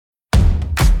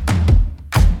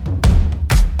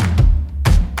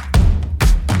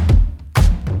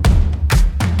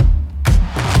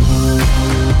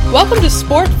Welcome to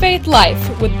Sport Faith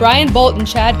Life with Brian Bolt and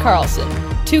Chad Carlson,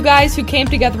 two guys who came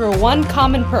together for one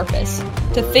common purpose,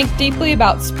 to think deeply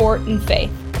about sport and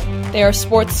faith. They are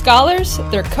sports scholars,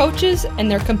 they're coaches,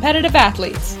 and they're competitive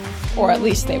athletes, or at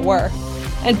least they were.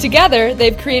 And together,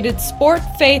 they've created Sport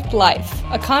Faith Life,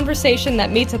 a conversation that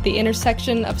meets at the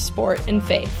intersection of sport and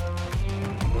faith.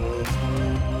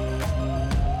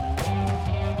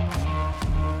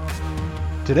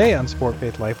 Today on Sport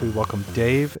Faith Life, we welcome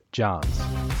Dave Johns.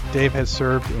 Dave has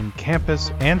served in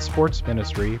campus and sports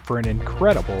ministry for an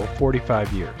incredible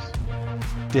 45 years.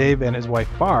 Dave and his wife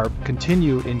Barb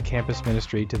continue in campus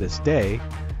ministry to this day,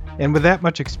 and with that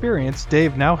much experience,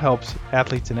 Dave now helps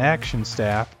Athletes in Action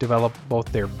staff develop both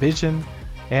their vision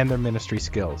and their ministry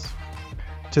skills.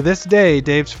 To this day,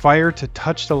 Dave's fire to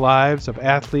touch the lives of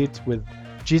athletes with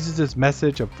Jesus'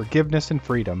 message of forgiveness and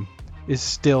freedom is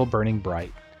still burning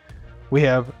bright. We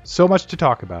have so much to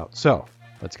talk about, so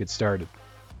let's get started.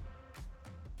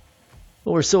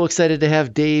 Well, we're so excited to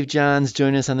have Dave Johns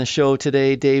join us on the show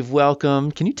today. Dave,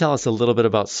 welcome. Can you tell us a little bit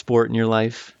about sport in your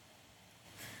life?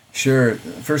 Sure.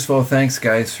 First of all, thanks,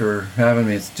 guys, for having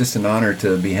me. It's just an honor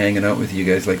to be hanging out with you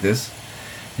guys like this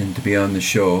and to be on the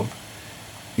show.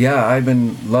 Yeah, I've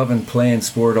been loving playing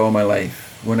sport all my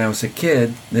life. When I was a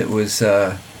kid, it was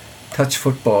touch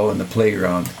football in the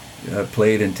playground. I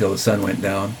played until the sun went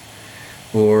down.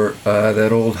 Or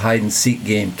that old hide-and-seek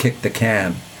game, kick the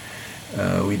can.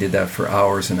 We did that for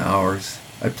hours and hours.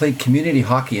 I played community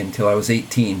hockey until I was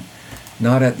 18,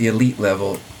 not at the elite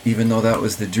level, even though that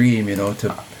was the dream,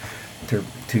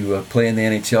 to play in the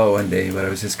NHL one day, but I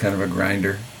was just kind of a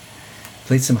grinder.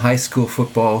 Played some high school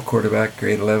football, quarterback,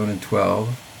 grade 11 and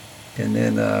 12. And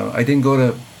then I didn't go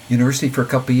to university for a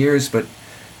couple of years, but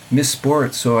missed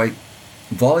sports, so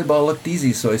volleyball looked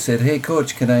easy, so I said, hey,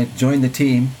 coach, can I join the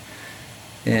team?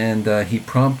 And he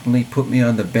promptly put me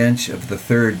on the bench of the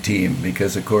third team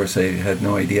because, of course, I had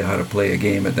no idea how to play a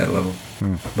game at that level.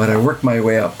 But I worked my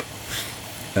way up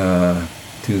to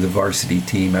the varsity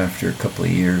team after a couple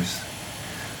of years.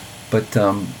 But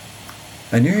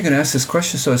I knew you were going to ask this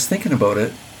question, so I was thinking about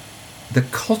it. The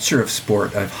culture of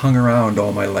sport I've hung around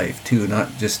all my life, too,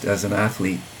 not just as an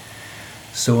athlete.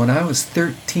 So when I was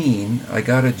 13, I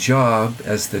got a job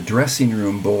as the dressing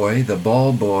room boy, the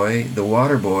ball boy, the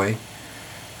water boy,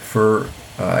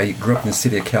 I grew up in the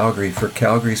city of Calgary, for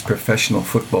Calgary's professional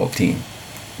football team,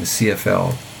 the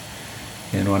CFL.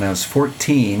 And when I was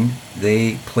 14,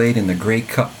 they played in the Grey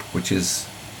Cup, which is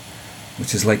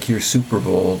like your Super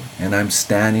Bowl, and I'm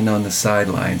standing on the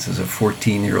sidelines as a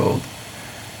 14-year-old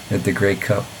at the Grey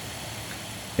Cup.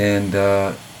 And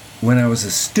when I was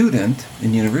a student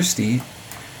in university,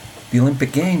 the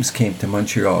Olympic Games came to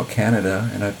Montreal, Canada,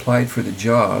 and I applied for the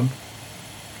job,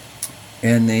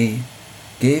 and they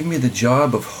gave me the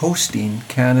job of hosting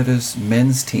Canada's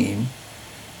men's team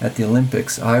at the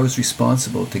Olympics. I was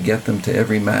responsible to get them to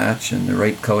every match and the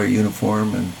right color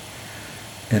uniform,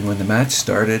 and when the match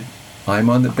started, I'm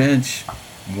on the bench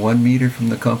 1 meter from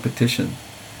the competition.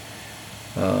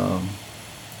 And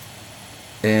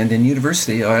in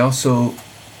university, I also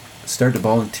started to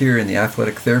volunteer in the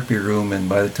athletic therapy room, and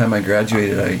by the time I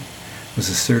graduated, I was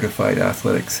a certified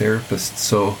athletic therapist.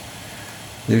 So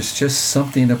there's just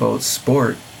something about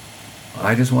sport.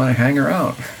 I just want to hang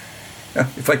around.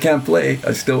 If I can't play,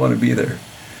 I still want to be there.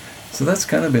 So that's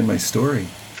kind of been my story.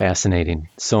 Fascinating.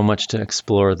 So much to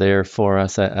explore there for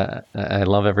us. I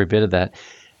love every bit of that.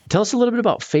 Tell us a little bit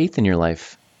about faith in your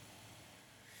life.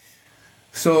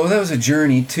 So that was a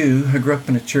journey, too. I grew up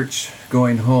in a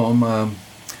church-going home,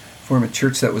 from a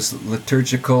church that was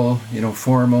liturgical,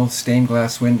 formal, stained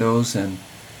glass windows, and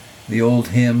the old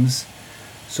hymns.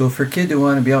 So for a kid to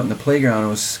want to be out in the playground, it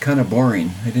was kind of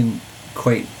boring. I didn't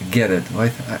quite get it.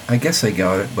 Well, I guess I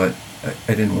got it, but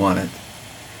I didn't want it.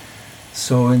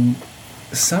 So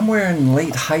somewhere in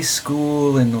late high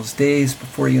school, in those days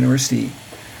before university,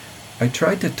 I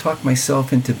tried to talk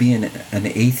myself into being an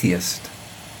atheist.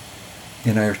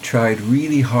 And I tried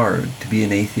really hard to be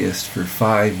an atheist for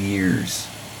 5 years.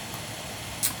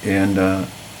 And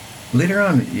later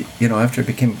on, after I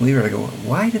became a believer, I go,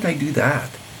 why did I do that?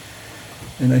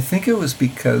 And I think it was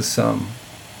because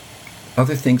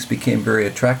other things became very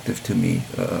attractive to me.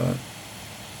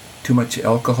 Too much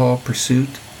alcohol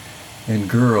pursuit and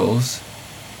girls.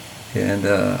 And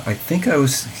I think I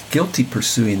was guilty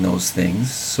pursuing those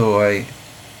things, so I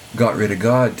got rid of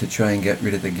God to try and get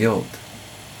rid of the guilt.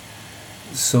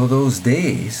 So those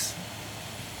days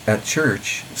at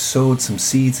church sowed some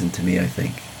seeds into me, I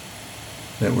think,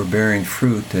 that were bearing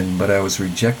fruit, but I was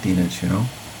rejecting it,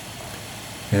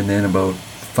 And then about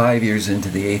 5 years into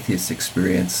the atheist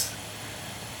experience,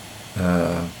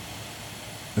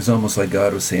 was almost like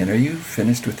God was saying, "Are you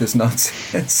finished with this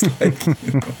nonsense?" Like,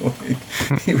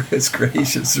 he was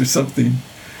gracious or something.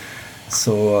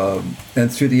 So,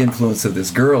 and through the influence of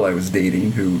this girl I was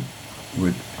dating, who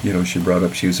would, she brought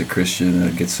up she was a Christian, and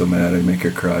I'd get so mad I'd make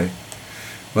her cry.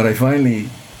 But I finally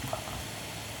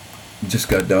just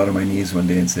got down on my knees one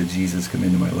day and said, "Jesus, come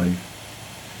into my life,"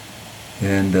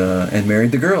 and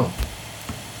married the girl.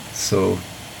 So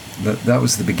that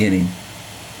was the beginning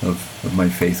of my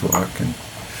faith walk, and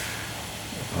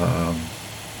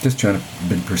just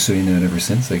been pursuing that ever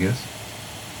since, I guess.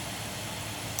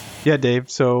 Yeah, Dave.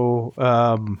 So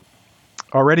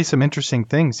already some interesting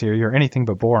things here. You're anything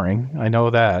but boring. I know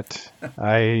that.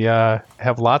 I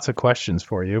have lots of questions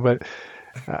for you, but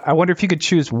I wonder if you could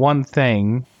choose one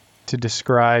thing to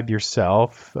describe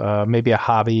yourself, maybe a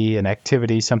hobby, an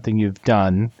activity, something you've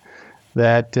done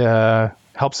that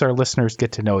helps our listeners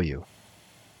get to know you.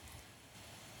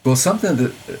 Well, something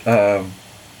that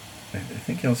I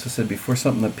think I also said before,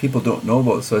 something that people don't know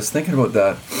about. So I was thinking about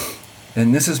that.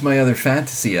 And this is my other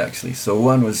fantasy, actually. So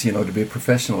one was, to be a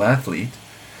professional athlete.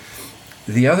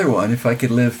 The other one, if I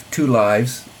could live two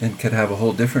lives and could have a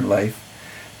whole different life,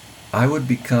 I would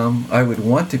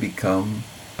want to become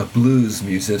a blues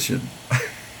musician.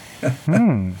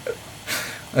 I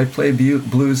play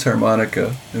blues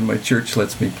harmonica, and my church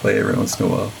lets me play every once in a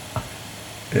while.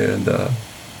 And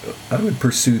I would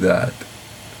pursue that.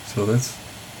 So that's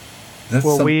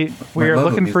well, we are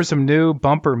looking for some new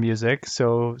bumper music,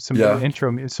 so some new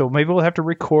intro. So maybe we'll have to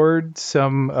record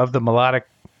some of the melodic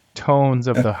tones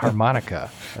of the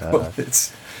harmonica. Well,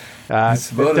 it's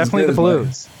definitely the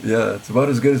blues. It's about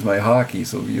as good as my hockey,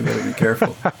 so you better be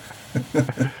careful.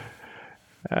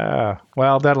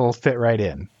 Well, that'll fit right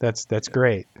in. That's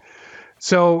great.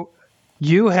 So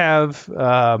you have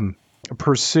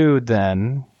pursued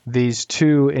then these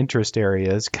two interest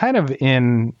areas kind of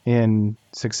in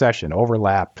succession,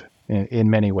 overlap in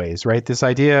many ways, right? This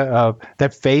idea of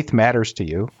that faith matters to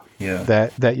you,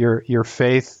 that your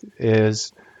faith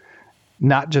is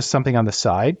not just something on the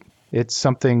side, it's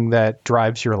something that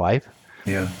drives your life.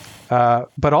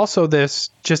 But also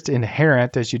this just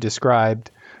inherent, as you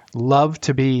described, love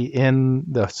to be in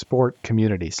the sport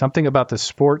community. Something about the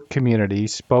sport community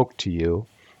spoke to you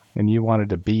and you wanted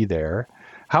to be there.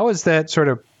 How has that sort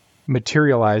of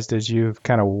materialized as you've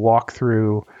kind of walked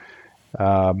through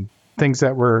things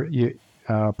that were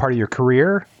part of your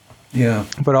career,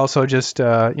 but also just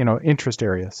interest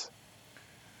areas?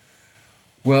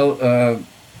 Well,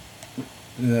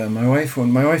 when my wife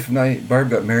and I,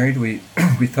 Barb, got married, we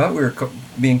thought we were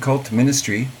being called to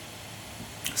ministry,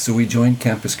 so we joined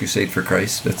Campus Crusade for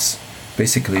Christ. That's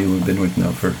basically who we've been with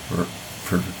now for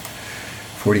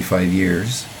 45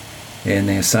 years, and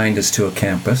they assigned us to a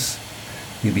campus,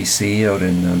 UBC, out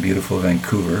in beautiful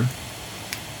Vancouver.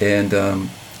 And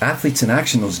Athletes in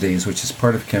Action those days, which is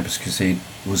part of Campus Crusade,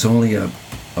 was only a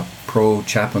pro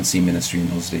chaplaincy ministry in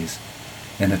those days,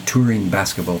 and a touring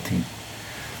basketball team.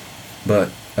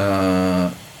 But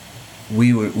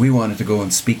we wanted to go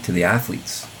and speak to the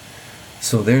athletes.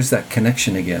 So there's that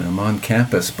connection again. I'm on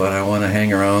campus, but I want to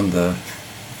hang around the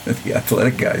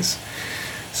athletic guys.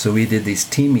 So we did these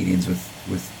team meetings with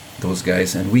those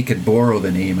guys, and we could borrow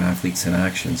the name Athletes in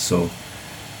Action. So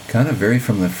kind of very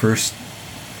from the first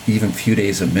even few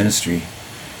days of ministry,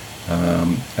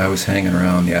 I was hanging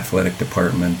around the athletic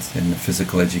department and the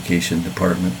physical education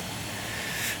department.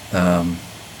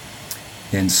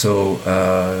 And so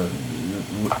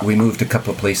we moved a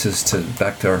couple of places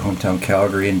back to our hometown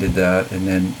Calgary and did that. And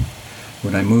then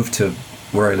when I moved to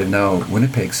where I live now,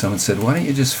 Winnipeg, someone said, "Why don't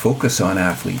you just focus on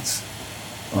athletes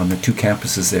on the two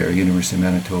campuses there, University of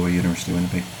Manitoba, University of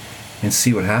Winnipeg, and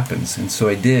see what happens?" And so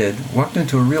I did. Walked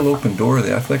into a real open door.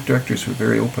 The athletic directors were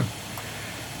very open.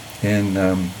 And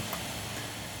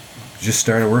just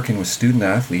started working with student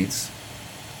athletes.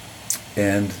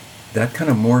 And that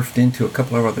kind of morphed into a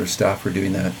couple of other staff were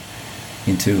doing that,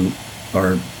 into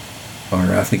our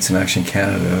Athletes in Action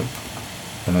Canada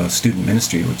student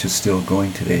ministry, which is still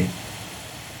going today.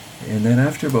 And then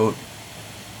after about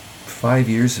 5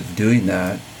 years of doing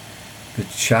that, the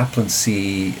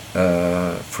chaplaincy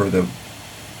for the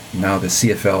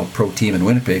CFL pro team in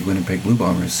Winnipeg Blue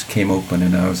Bombers, came open,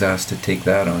 and I was asked to take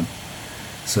that on.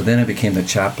 So then I became the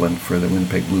chaplain for the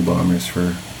Winnipeg Blue Bombers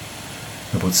for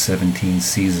about 17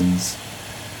 seasons.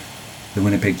 The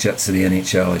Winnipeg Jets of the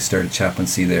NHL, I started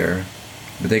chaplaincy there,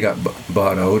 but they got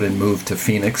bought out and moved to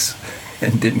Phoenix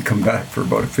and didn't come back for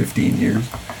about 15 years.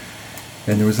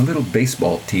 And there was a little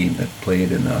baseball team that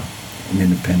played in an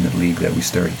independent league that we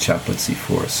started chaplaincy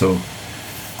for. So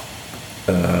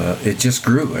it just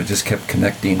grew. I just kept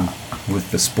connecting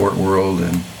with the sport world,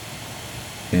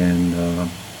 and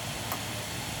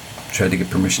tried to get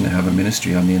permission to have a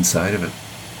ministry on the inside of it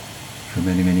for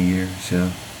many, many years.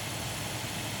 Yeah.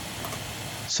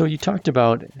 So you talked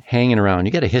about hanging around.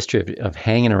 You got a history of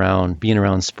hanging around, being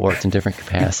around sports in different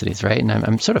capacities, right? And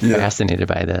I'm sort of fascinated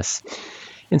by this.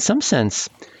 In some sense,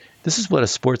 this is what a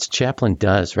sports chaplain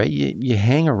does, right? You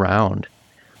hang around.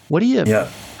 How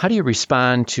do you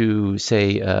respond to,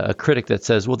 say, a critic that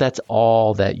says, well, that's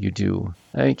all that you do?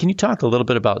 I mean, can you talk a little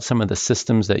bit about some of the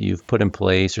systems that you've put in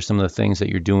place or some of the things that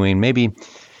you're doing? Maybe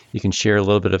you can share a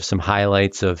little bit of some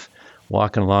highlights of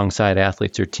walking alongside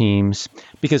athletes or teams,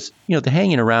 because, the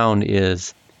hanging around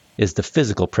is the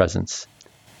physical presence,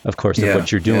 of course, of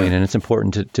what you're doing. And it's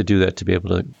important to do that, to be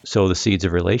able to sow the seeds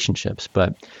of relationships.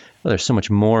 But there's so much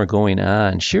more going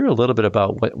on. Share a little bit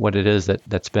about what it is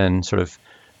that's been sort of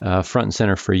front and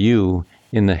center for you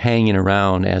in the hanging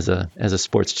around as a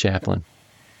sports chaplain.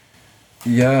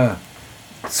 Yeah.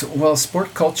 So,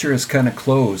 sport culture is kind of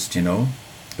closed,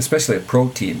 especially a pro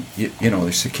team.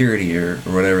 There's security or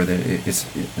whatever.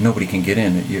 Nobody can get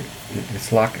in.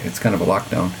 It's locked. It's kind of a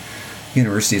lockdown.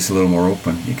 University is a little more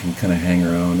open. You can kind of hang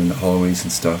around in the hallways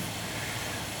and stuff.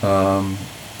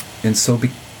 And so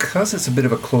because it's a bit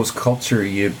of a closed culture,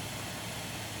 you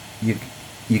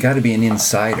got to be an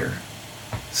insider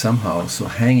somehow. So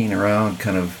hanging around,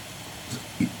 kind of,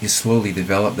 you slowly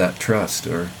develop that trust,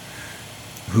 or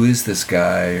who is this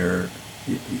guy, or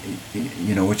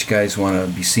which guys want to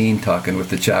be seen talking with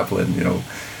the chaplain,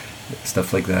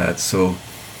 stuff like that. So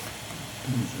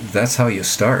that's how you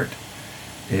start.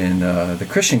 And the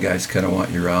Christian guys kind of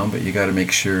want you around, but you got to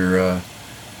make sure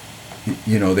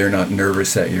they're not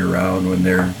nervous that you're around when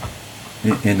they're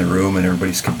in the room and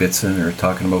everybody's kibitzing or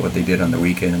talking about what they did on the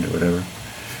weekend or whatever.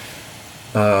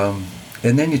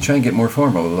 And then you try and get more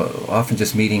formal. Often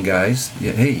just meeting guys.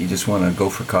 Hey, you just want to go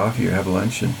for coffee or have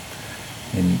lunch, and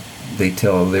they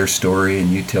tell their story and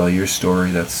you tell your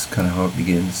story. That's kind of how it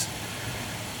begins.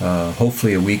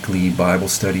 Hopefully a weekly Bible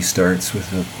study starts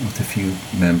with a few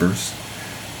members,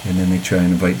 and then they try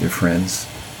and invite their friends.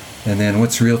 And then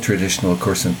what's real traditional, of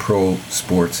course, in pro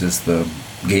sports is the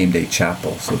game day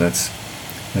chapel. So that's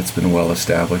been well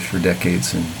established for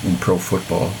decades in pro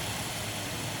football,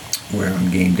 where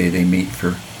on game day they meet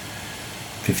for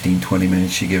 15-20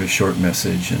 minutes. You give a short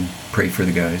message and pray for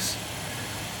the guys.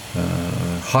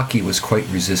 Hockey was quite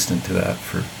resistant to that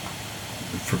for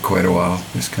quite a while.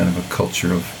 There's kind of a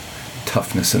culture of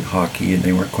toughness in hockey, and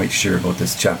they weren't quite sure about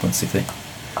this chaplaincy thing.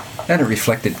 And it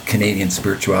reflected Canadian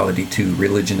spirituality too.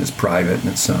 Religion is private, and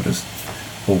it's not as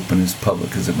open as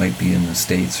public as it might be in the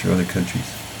States or other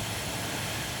countries.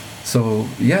 So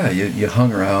you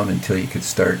hung around until you could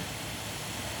start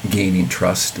gaining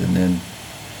trust, and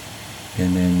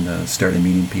then started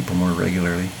meeting people more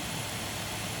regularly.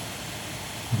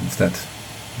 Does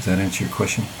that answer your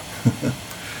question?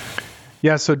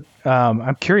 Yeah. So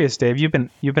I'm curious, Dave. You've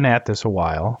been at this a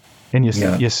while, and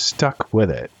you stuck with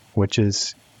it, which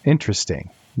is interesting.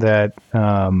 That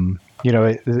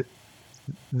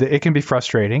it can be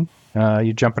frustrating.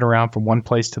 You're jumping around from one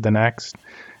place to the next.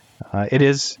 It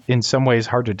is in some ways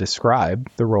hard to describe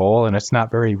the role, and it's not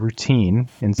very routine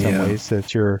in some ways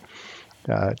that you're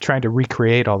trying to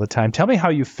recreate all the time. Tell me how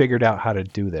you figured out how to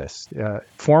do this.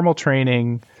 Formal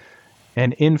training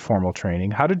and informal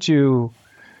training. How did you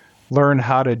learn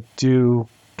how to do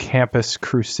campus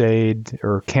crusade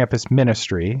or campus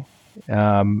ministry?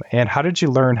 And how did you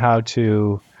learn how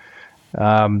to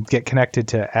get connected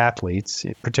to athletes,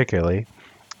 particularly?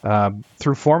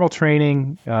 Through formal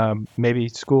training, maybe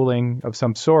schooling of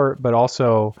some sort, but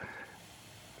also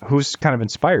who's kind of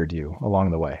inspired you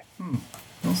along the way?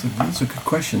 Those are good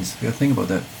questions. I got to think about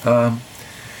that.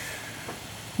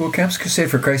 Campus Crusade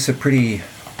for Christ is a pretty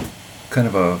kind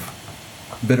of a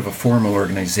bit of a formal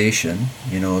organization.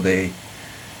 They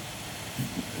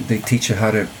teach you how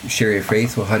to share your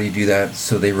faith. Well, how do you do that?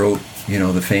 So they wrote,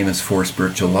 the famous 4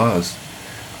 spiritual laws.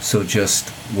 So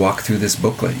just walk through this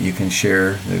booklet. You can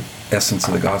share the essence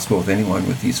of the gospel with anyone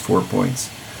with these 4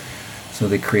 points. So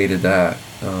they created that.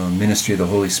 Ministry of the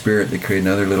Holy Spirit, they created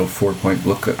another little 4-point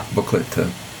booklet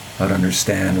to how to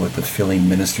understand what the filling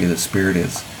ministry of the Spirit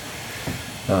is.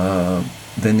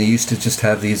 Then they used to just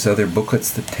have these other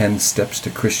booklets, the 10 steps to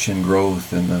Christian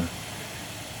growth and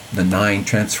the 9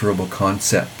 transferable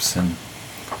concepts. And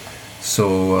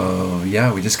so,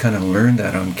 we just kind of learned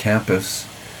that on campus.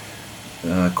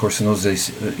 Of course, in those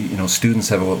days, students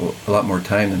have a lot more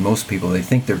time than most people. They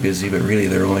think they're busy, but really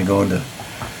they're only going to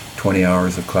 20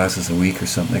 hours of classes a week or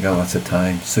something. They got lots of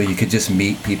time. So you could just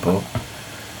meet people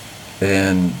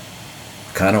and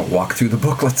kind of walk through the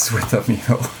booklets with them,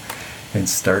 and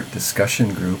start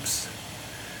discussion groups.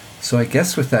 So I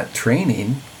guess with that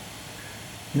training,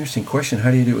 interesting question,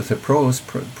 how do you do it with the pros?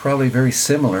 Probably very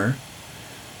similar,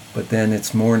 but then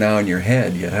it's more now in your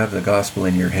head. You have the gospel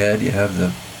in your head, you have the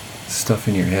stuff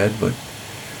in your head, but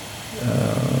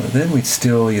then we'd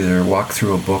still either walk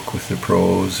through a book with the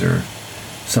pros, or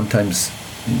sometimes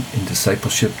in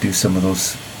discipleship do some of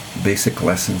those basic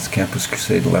lessons, Campus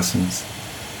Crusade lessons.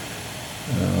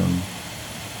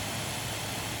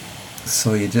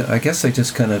 So I guess I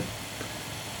just kind of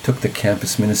took the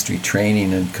campus ministry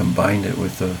training and combined it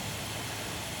with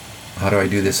how do I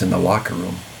do this in the locker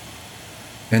room?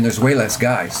 And there's way less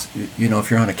guys. You know,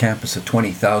 if you're on a campus of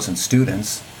 20,000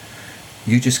 students,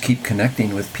 you just keep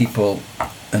connecting with people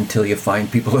until you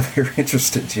find people that are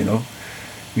interested, you know.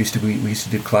 We used to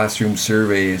do classroom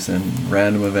surveys and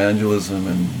random evangelism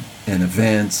and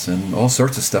events and all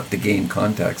sorts of stuff to gain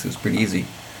contacts. It was pretty easy.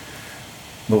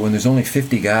 But when there's only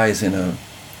 50 guys in a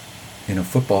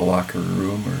football locker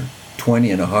room, or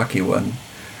 20 in a hockey one,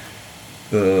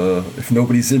 if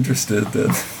nobody's interested, then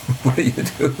what do you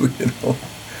do?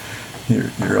 You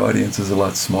know, your audience is a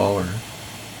lot smaller.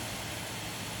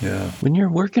 Yeah. When you're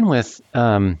working with,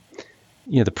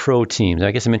 the pro teams,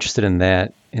 I guess I'm interested in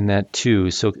that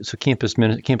too. So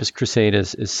Campus Crusade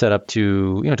is set up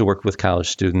to work with college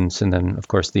students, and then of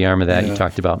course the arm of that you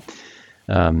talked about.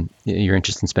 You're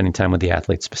interested in spending time with the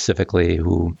athletes specifically,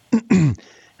 who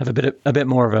have a bit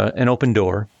more of an open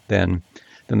door than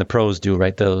the pros do,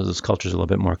 right? Those cultures are a little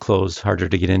bit more closed, harder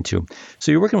to get into.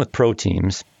 So you're working with pro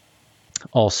teams.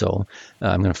 Also,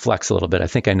 I'm going to flex a little bit. I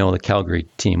think I know the Calgary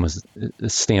team was the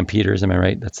Stampeders. Am I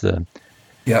right? That's the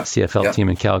CFL team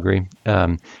in Calgary.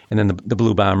 And then the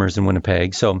Blue Bombers in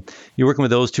Winnipeg. So you're working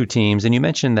with those two teams. And you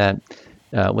mentioned that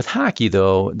with hockey,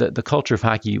 though, the culture of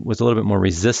hockey was a little bit more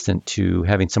resistant to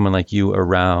having someone like you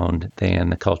around than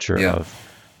the culture of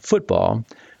football.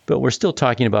 But we're still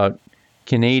talking about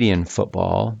Canadian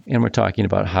football, and we're talking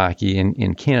about hockey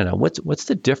in Canada. What's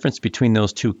the difference between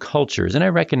those two cultures? And I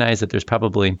recognize that there's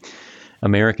probably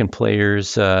American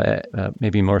players,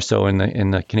 maybe more so in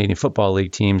the Canadian Football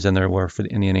League teams than there were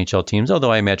in the NHL teams,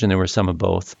 although I imagine there were some of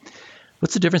both.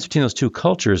 What's the difference between those two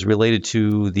cultures related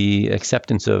to the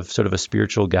acceptance of sort of a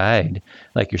spiritual guide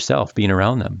like yourself being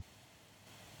around them?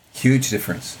 Huge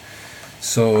difference.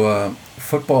 So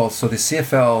football, so the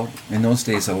CFL in those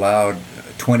days allowed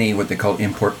 20 what they call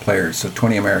import players, so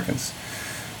 20 Americans.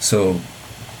 So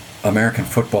American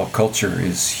football culture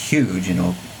is huge,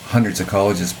 hundreds of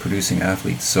colleges producing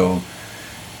athletes. So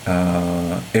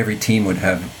every team would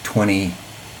have 20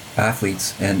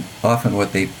 athletes, and often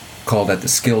what they called at the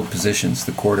skilled positions,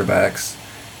 the quarterbacks,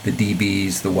 the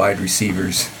DBs, the wide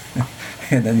receivers,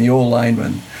 and then the old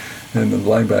linemen and the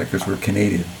linebackers were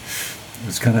Canadian. It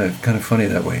was kind of funny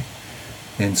that way.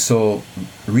 And so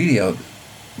really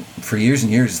for years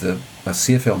and years the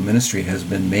CFL ministry has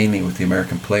been mainly with the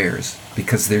American players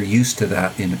because they're used to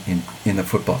that in the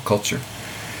football culture.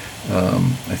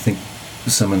 I think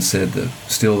someone said that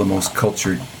still the most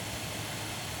culture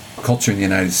in the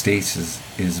United States is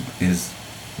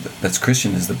that's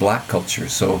Christian is the black culture.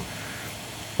 So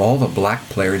all the black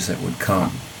players that would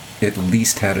come at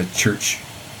least had a church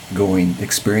going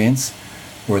experience,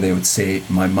 where they would say,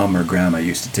 my mom or grandma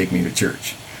used to take me to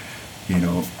church.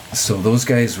 So those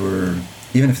guys were,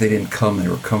 even if they didn't come, they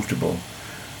were comfortable.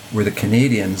 Where the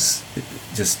Canadians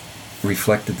just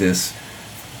reflected this,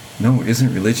 no,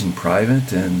 isn't religion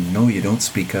private? And no, you don't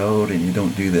speak out and you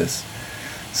don't do this.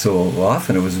 So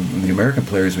often it was the American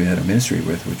players we had a ministry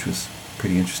with, which was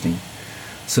pretty interesting.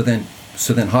 So then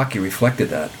hockey reflected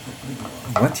that.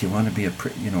 What, you want to be a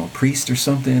priest or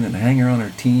something and hang around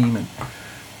our team? And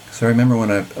so I remember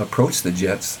when I approached the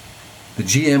Jets, the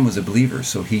GM was a believer,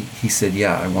 so he said,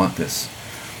 yeah, I want this.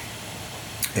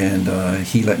 And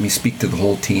he let me speak to the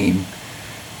whole team,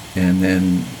 and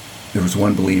then there was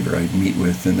one believer I'd meet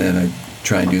with, and then I'd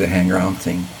try and do the hang-around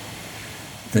thing.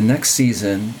 The next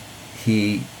season,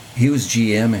 he was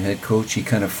GM and head coach. He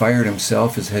kind of fired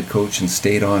himself as head coach and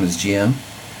stayed on as GM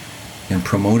and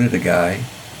promoted a guy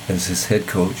as his head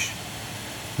coach.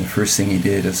 The first thing he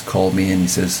did is called me and he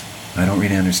says, I don't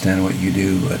really understand what you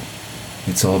do, but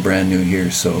it's all brand new here,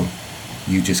 so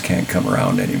you just can't come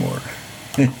around anymore.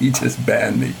 He just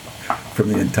banned me from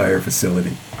the entire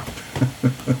facility.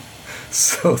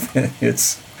 So then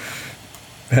it's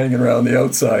hanging around the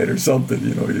outside or something,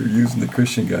 you're using the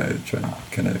Christian guy to try and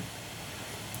connect.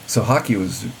 So hockey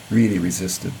was really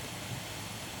resisted.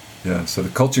 Yeah, so the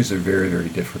cultures are very, very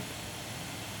different.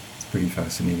 It's pretty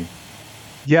fascinating.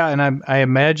 Yeah, and I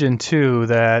imagine too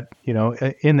that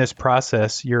in this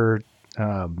process you're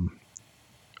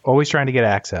always trying to get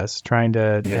access, trying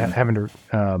to having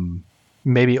to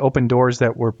maybe open doors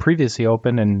that were previously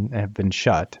open and have been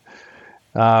shut.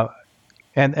 And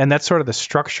that's sort of the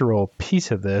structural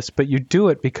piece of this, but you do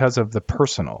it because of the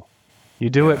personal. You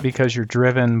do it because you're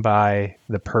driven by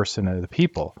the person or the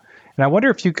people. And I wonder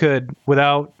if you could,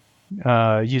 without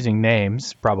using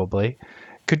names, probably,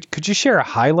 could you share a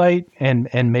highlight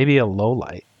and maybe a low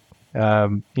light?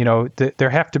 There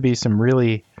have to be some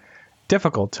really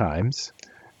difficult times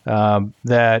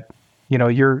that,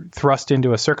 you're thrust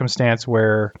into a circumstance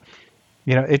where,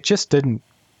 it just didn't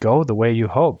go the way you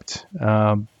hoped,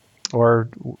 or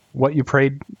what you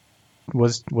prayed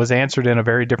was answered in a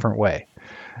very different way.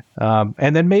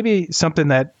 And then maybe something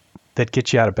that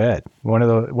gets you out of bed. One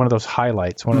of those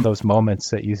highlights, one of those moments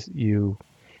that you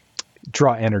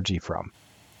draw energy from.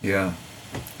 Yeah.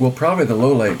 Well, probably the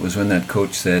low light was when that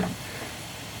coach said,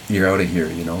 "You're out of here,"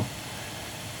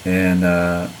 And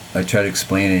I tried to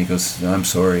explain it. He goes, "I'm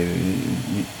sorry,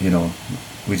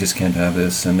 we just can't have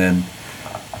this." And then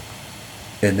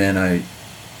I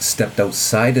stepped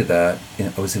outside of that.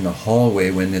 I was in the hallway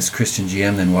when this Christian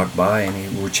GM then walked by,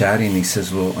 and we were chatting. And he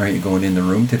says, "Well, aren't you going in the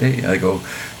room today?" I go,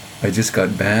 "I just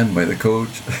got banned by the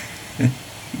coach."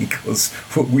 He goes,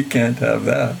 "Well, we can't have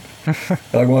that.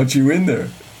 I want you in there."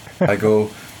 I go,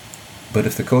 "But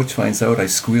if the coach finds out I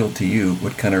squealed to you,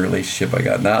 what kind of relationship I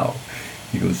got now?"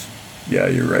 He goes, "Yeah,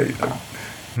 you're right.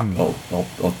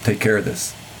 I'll take care of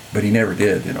this." But he never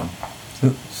did,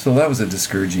 So that was a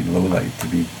discouraging low light to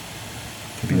be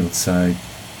outside.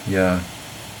 Yeah.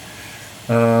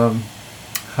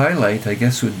 Highlight, I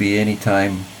guess, would be any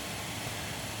time.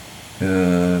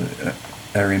 I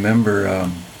remember,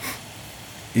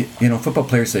 football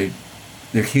players,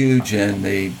 they're huge and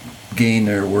they gain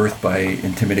their worth by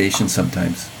intimidation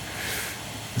sometimes.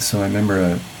 So I remember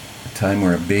a time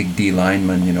where a big D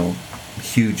lineman,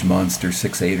 huge monster,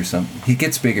 6'8" or something. He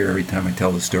gets bigger every time I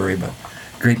tell the story, but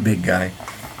great big guy.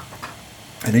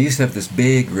 And I used to have this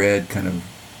big red kind of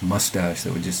mustache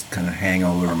that would just kind of hang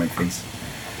all over my face.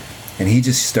 And he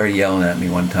just started yelling at me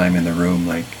one time in the room,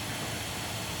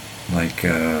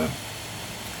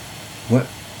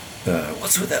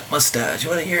 what's with that mustache?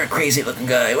 You're a crazy looking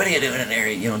guy. What are you doing in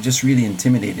there? Just really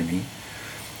intimidating me.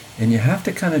 And you have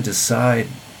to kind of decide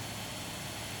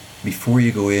before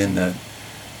you go in that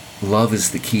love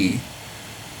is the key.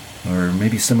 Or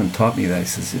maybe someone taught me that. He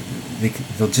says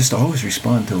they'll just always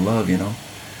respond to love,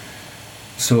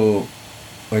 So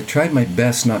I tried my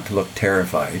best not to look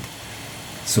terrified.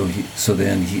 So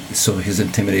his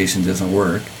intimidation doesn't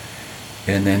work.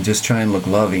 And then just try and look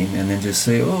loving, and then just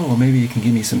say, "Oh, well, maybe you can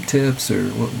give me some tips, or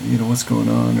what's going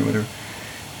on, or whatever."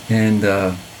 And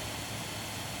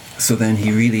so then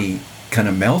he really kind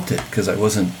of melted because I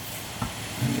wasn't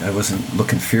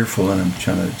looking fearful, and I'm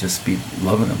trying to just be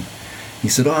loving him. He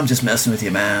said, "Oh, I'm just messing with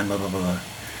you, man, blah, blah, blah."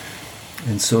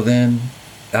 And so then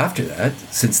after that,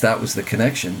 since that was the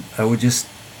connection, I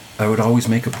would always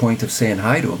make a point of saying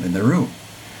hi to him in the room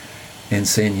and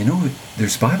saying,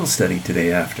 "There's Bible study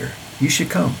today after. You should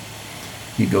come."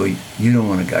 He'd go, "You don't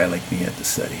want a guy like me at the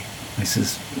study." I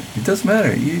says, "It doesn't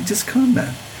matter. You just come,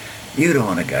 man. You don't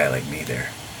want a guy like me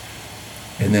there."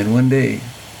 And then one day,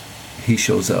 he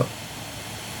shows up,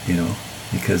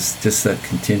 because just that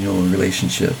continual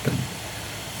relationship, and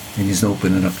he's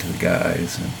opening up to the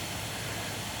guys. And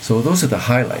so those are the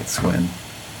highlights when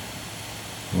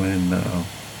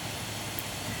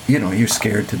you're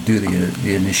scared to do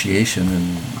the initiation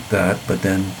and that, but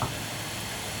then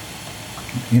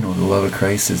the love of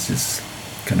Christ is just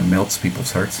kind of melts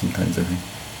people's hearts sometimes, I think.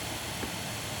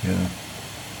 Yeah.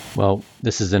 Well,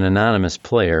 this is an anonymous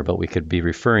player, but we could be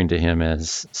referring to him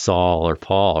as Saul or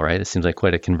Paul, right? It seems like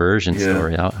quite a conversion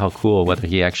story. How cool, whether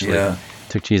he actually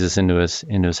took Jesus into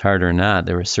his heart or not.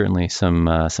 There was certainly some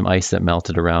ice that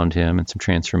melted around him and some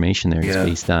transformation there just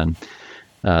based on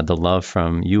the love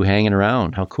from you hanging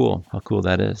around. How cool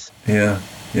that is. Yeah.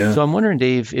 Yeah. So I'm wondering,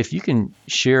 Dave, if you can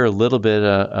share a little bit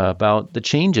about the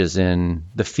changes in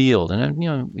the field. And,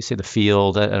 we say the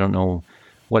field, I don't know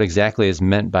what exactly is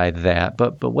meant by that,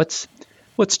 but what's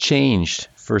changed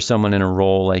for someone in a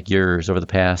role like yours over the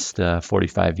past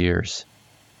 45 years?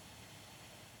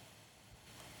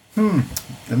 I'm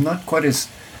not quite as,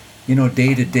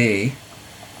 day to day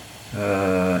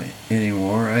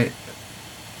anymore.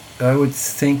 I would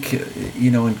think,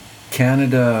 in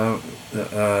Canada,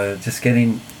 just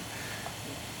getting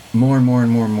more and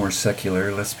more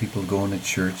secular, less people going to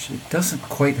church. It doesn't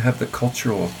quite have the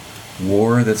cultural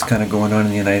war that's kind of going on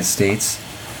in the United States.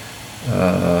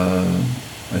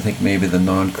 I think maybe the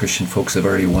non-Christian folks have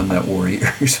already won that war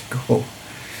years ago.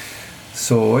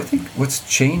 So I think what's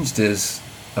changed is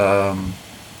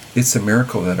it's a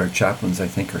miracle that our chaplains, I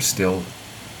think, are still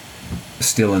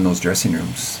still in those dressing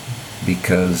rooms,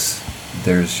 because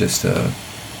there's just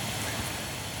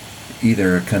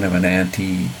either kind of an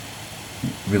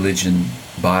anti-religion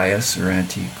bias or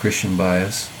anti-Christian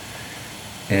bias,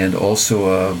 and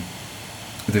also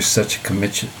there's such a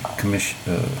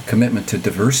commitment to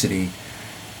diversity.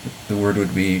 The word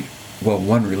would be, well,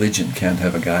 one religion can't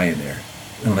have a guy in there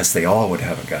unless they all would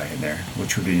have a guy in there,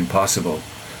 which would be impossible.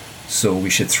 So we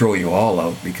should throw you all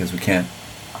out because we couldn't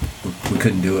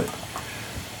do it.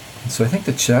 So I think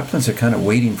the chaplains are kind of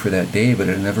waiting for that day, but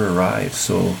it never arrives.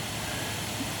 So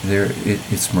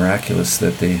it's miraculous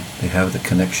that they have the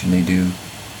connection they do.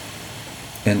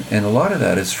 And a lot of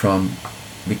that is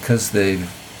because they've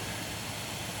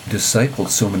discipled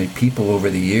so many people over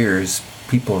the years.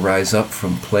 People rise up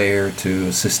from player to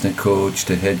assistant coach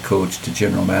to head coach to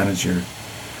general manager.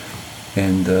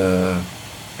 And I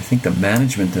think the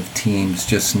management of teams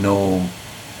just know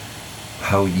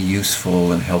how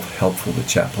useful and helpful the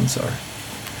chaplains are.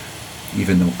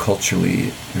 Even though culturally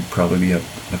it would probably be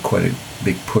quite a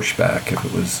big pushback if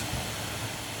it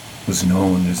was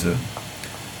known as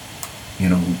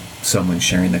someone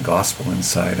sharing the gospel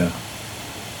inside a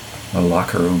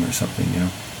locker room or something,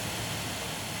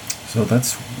 So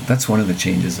that's one of the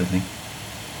changes, I think.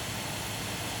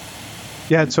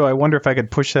 Yeah, so I wonder if I could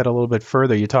push that a little bit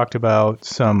further. You talked about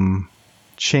some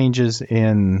changes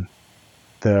in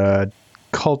the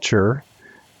culture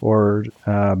or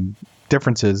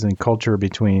differences in culture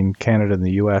between Canada and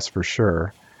the U.S. for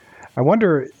sure. I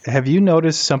wonder, have you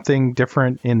noticed something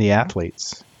different in the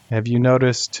athletes? Have you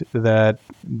noticed that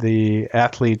the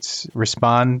athletes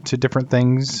respond to different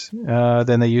things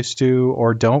than they used to,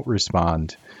 or don't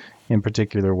respond in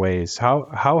particular ways?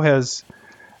 How has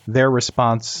their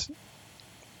response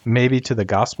maybe to the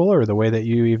gospel or the way that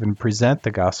you even present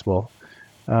the gospel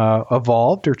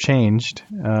evolved or changed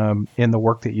in the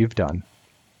work that you've done?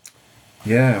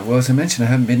 Yeah, well, as I mentioned,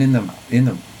 I haven't been in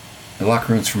the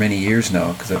locker rooms for many years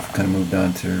now because I've kind of moved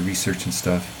on to research and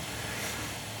stuff.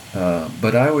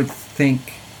 But I would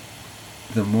think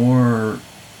the more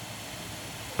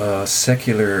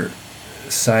secular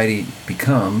society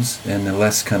becomes, and the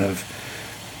less kind of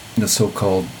the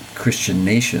so-called Christian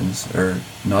nations are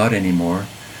not anymore,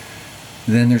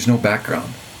 then there's no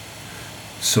background.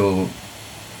 So,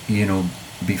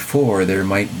 before there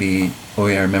might be, oh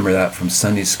yeah, I remember that from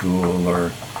Sunday school,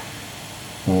 or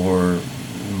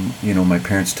my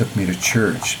parents took me to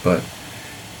church, but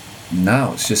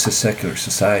now it's just a secular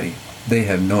society. They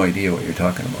have no idea what you're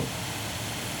talking about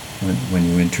when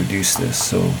you introduce this.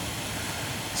 So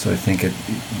I think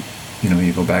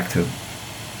you go back to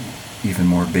even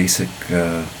more basic,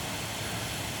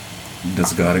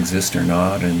 does God exist or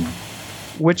not? And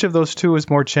which of those two is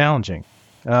more challenging?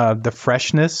 The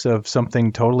freshness of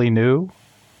something totally new,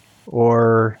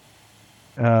 or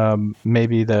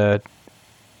maybe the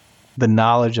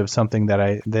knowledge of something that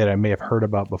I may have heard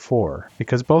about before?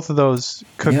 Because both of those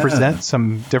could present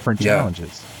some different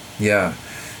challenges. Yeah.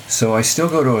 So I still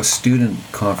go to a student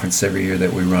conference every year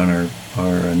that we run,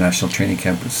 our national training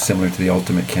camp, similar to the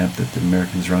ultimate camp that the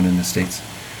Americans run in the States.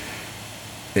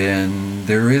 And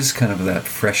there is kind of that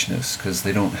freshness because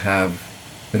they're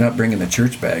not bringing the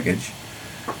church baggage,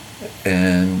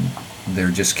 and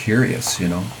they're just curious,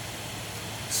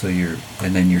 So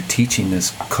then you're teaching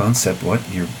this concept.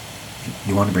 You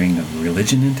want to bring a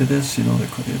religion into this,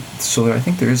 So I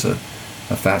think there is a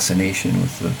fascination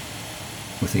with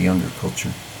the younger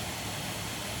culture.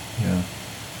 Yeah.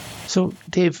 So,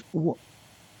 Dave,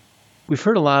 we've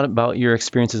heard a lot about your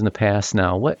experiences in the past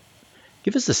now.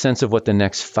 Give us a sense of what the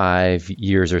next 5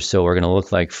 years or so are going to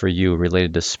look like for you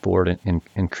related to sport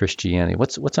and Christianity.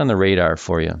 What's on the radar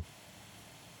for you?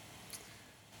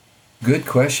 Good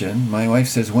question. My wife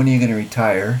says, when are you going to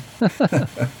retire?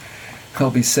 I'll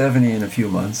be 70 in a few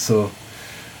months, so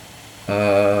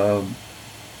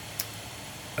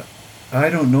I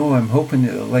don't know. I'm hoping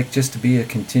just to be a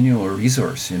continual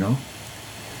resource, kind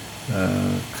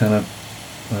of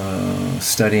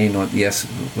studying what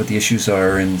the issues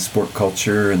are in sport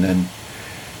culture, and then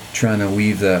trying to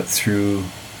weave that through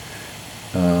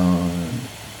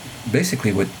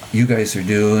basically what you guys are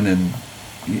doing, and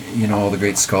all the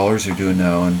great scholars are doing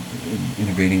now, and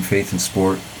integrating faith and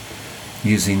sport,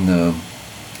 using the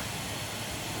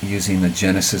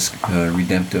Genesis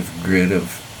redemptive grid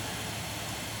of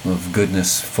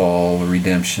goodness, fall,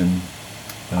 redemption,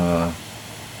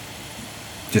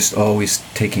 just always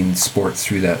taking sport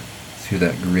through that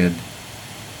grid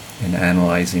and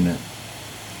analyzing it,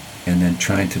 and then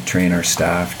trying to train our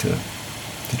staff to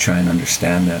try and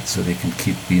understand that so they can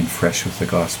keep being fresh with the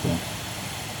gospel.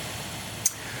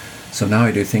 So now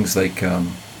I do things like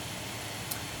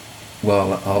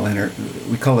well,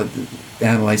 we call it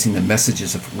analyzing the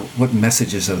messages of what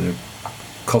messages are the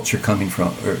culture coming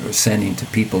from or sending to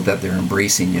people that they're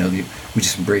embracing. We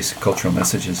just embrace cultural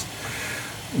messages.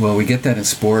 Well, we get that in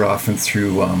sport often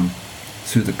through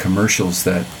the commercials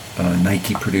that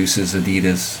Nike produces,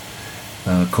 Adidas,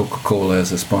 Coca-Cola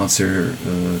as a sponsor,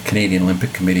 Canadian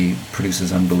Olympic Committee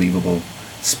produces unbelievable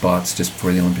spots just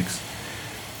before the Olympics.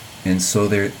 And so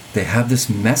they have this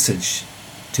message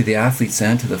to the athletes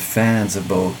and to the fans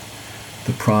about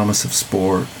the promise of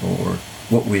sport or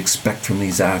what we expect from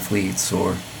these athletes.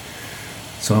 So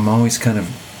I'm always kind of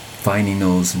finding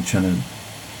those and trying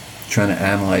to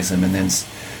analyze them, and then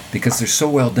because they're so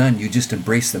well done, you just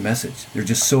embrace the message. They're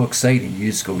just so exciting.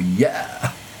 You just go,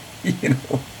 yeah,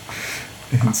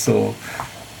 And so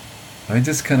I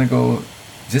just kind of go,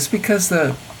 just because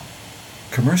the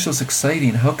commercial's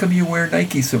exciting, how come you wear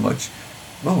Nike so much?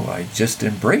 Oh, I just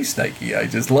embrace Nike. I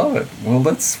just love it. Well,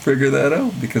 let's figure that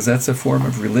out, because that's a form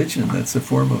of religion. That's a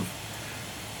form of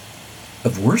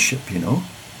worship,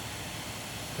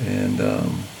 And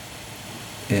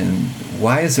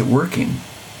why is it working?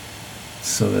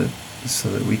 So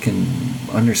that we can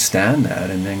understand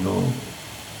that and then go,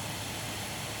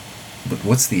 but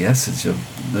what's the essence of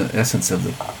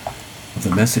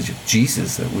the message of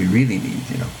Jesus that we really need?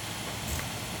 I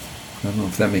don't know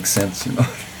if that makes sense.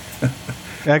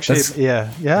 Actually,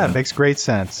 it makes great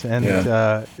sense, and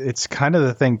it's kind of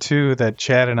the thing too that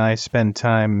Chad and I spend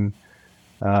time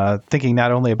thinking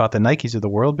not only about the Nikes of the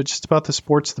world, but just about the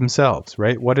sports themselves,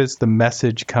 right? What is the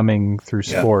message coming through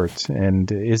sports,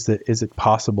 and is it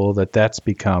possible that that's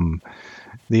become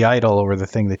the idol or the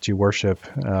thing that you worship?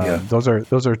 Those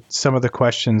are some of the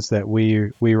questions that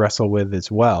we wrestle with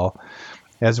as well,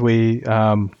 as we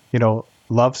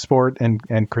love sport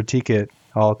and critique it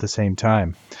all at the same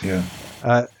time. Yeah.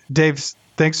 Dave,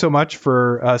 thanks so much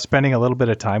for spending a little bit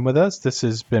of time with us. This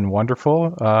has been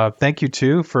wonderful. Thank you,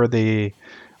 too, for the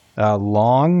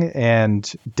long and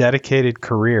dedicated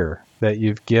career that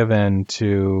you've given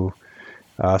to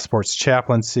sports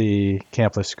chaplaincy,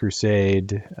 Campus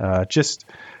Crusade, just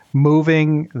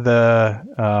moving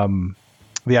the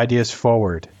ideas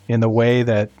forward in the way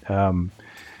that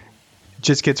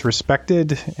just gets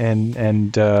respected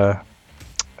and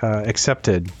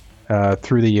accepted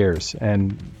through the years,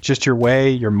 and just your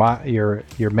way, your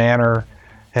manner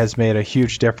has made a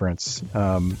huge difference.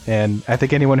 And I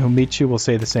think anyone who meets you will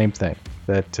say the same thing,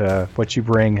 that what you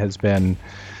bring has been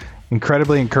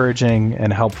incredibly encouraging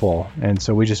and helpful. And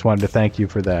so we just wanted to thank you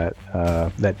for that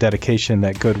dedication,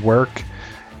 that good work,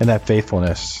 and that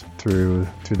faithfulness through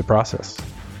the process.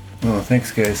 Well,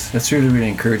 thanks, guys. That's really, really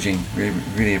encouraging. Really,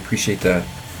 really appreciate that.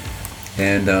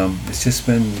 And it's just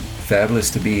been fabulous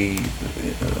to be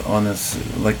on this,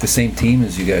 like the same team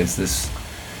as you guys. This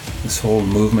whole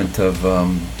movement of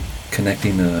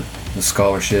connecting the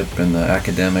scholarship and the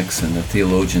academics and the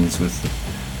theologians with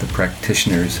the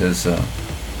practitioners has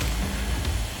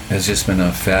just been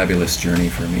a fabulous journey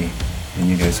for me. And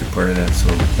you guys are part of that, so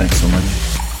thanks so much.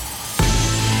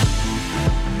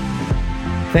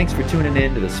 Thanks for tuning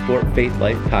in to the Sport Faith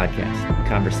Life podcast, a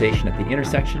conversation at the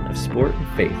intersection of sport and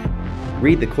faith.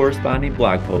 Read the corresponding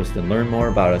blog post and learn more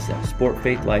about us at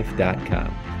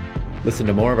sportfaithlife.com. Listen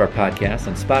to more of our podcasts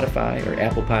on Spotify or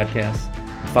Apple Podcasts.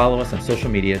 And follow us on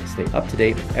social media to stay up to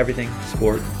date with everything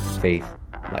sport, faith,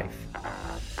 life.